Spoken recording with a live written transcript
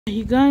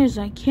You guys,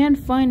 I can't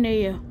find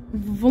a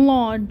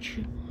village.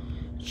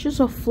 It's just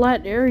a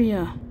flat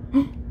area.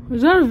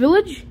 Is that a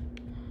village?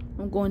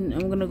 I'm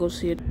gonna go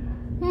see it.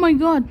 Oh my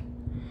god.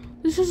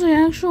 This is an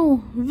actual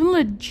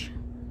village.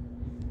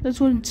 That's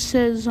what it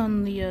says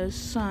on the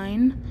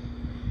sign.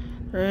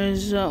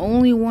 There's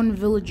only one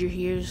villager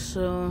here,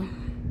 so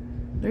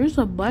there's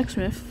a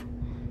blacksmith.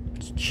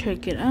 Let's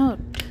check it out.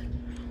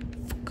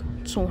 Fuck,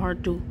 it's so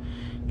hard to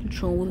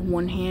control with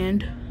one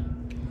hand.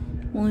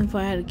 Only if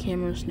I had a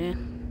camera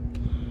stand.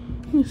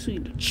 Let's see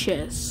the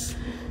chest.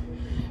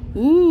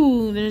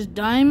 Ooh, there's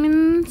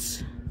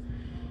diamonds.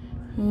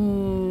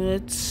 Ooh,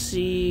 let's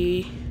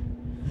see.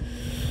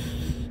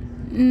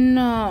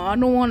 No, I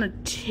don't want to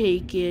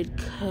take it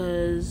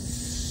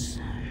because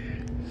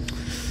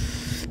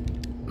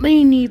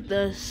they need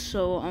this,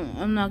 so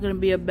I'm not gonna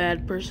be a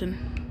bad person.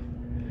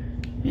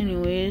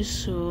 Anyways,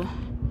 so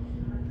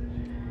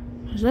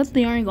is that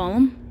the Iron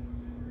Golem?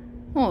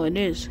 Oh, it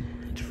is.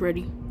 It's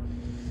ready.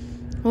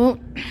 Well,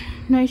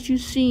 nice to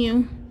see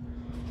you.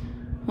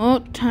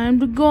 Well, time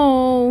to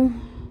go.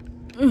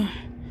 Ugh.